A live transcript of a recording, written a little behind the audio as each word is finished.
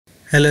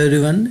Hello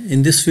everyone,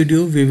 in this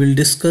video we will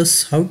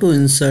discuss how to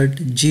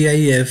insert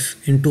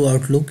GIF into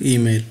Outlook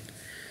email.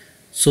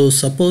 So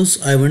suppose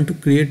I want to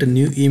create a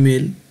new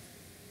email.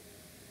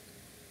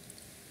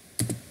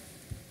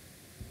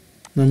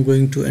 Now I'm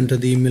going to enter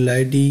the email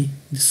ID,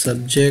 the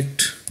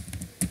subject,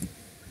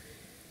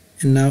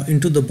 and now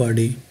into the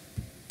body.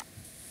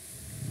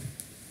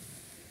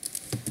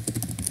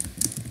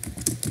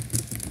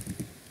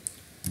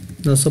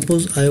 Now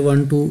suppose I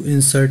want to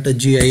insert a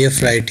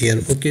GIF right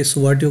here. Okay,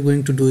 so what you're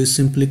going to do is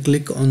simply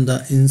click on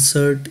the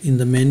insert in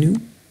the menu,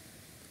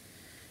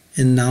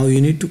 and now you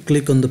need to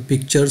click on the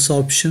pictures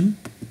option.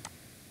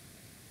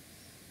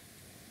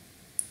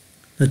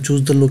 Now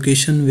choose the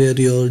location where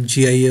your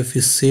GIF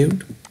is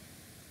saved.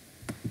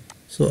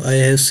 So I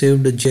have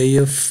saved the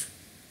GIF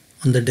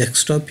on the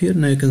desktop here.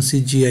 Now you can see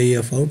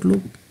GIF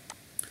Outlook.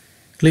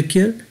 Click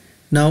here.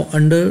 Now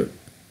under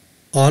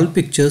all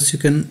pictures you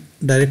can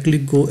directly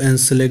go and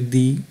select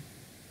the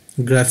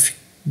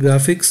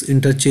graphics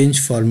interchange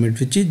format,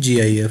 which is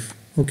GIF.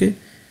 Okay,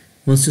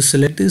 once you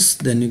select this,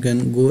 then you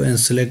can go and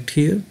select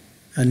here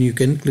and you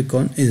can click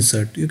on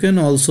insert. You can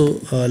also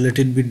let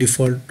it be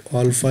default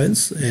all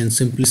files and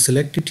simply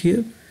select it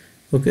here.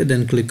 Okay,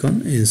 then click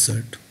on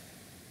insert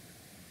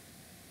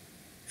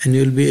and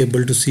you will be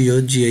able to see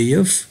your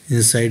GIF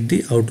inside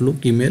the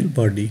Outlook email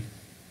body.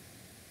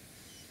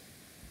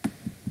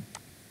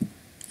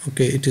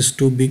 Okay, it is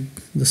too big,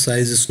 the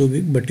size is too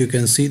big, but you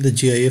can see the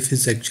GIF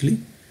is actually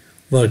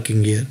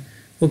working here.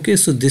 Okay,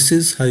 so this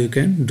is how you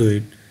can do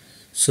it.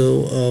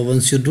 So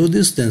once you do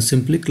this, then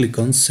simply click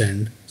on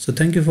send. So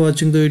thank you for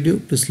watching the video.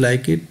 Please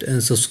like it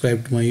and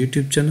subscribe to my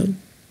YouTube channel.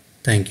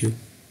 Thank you.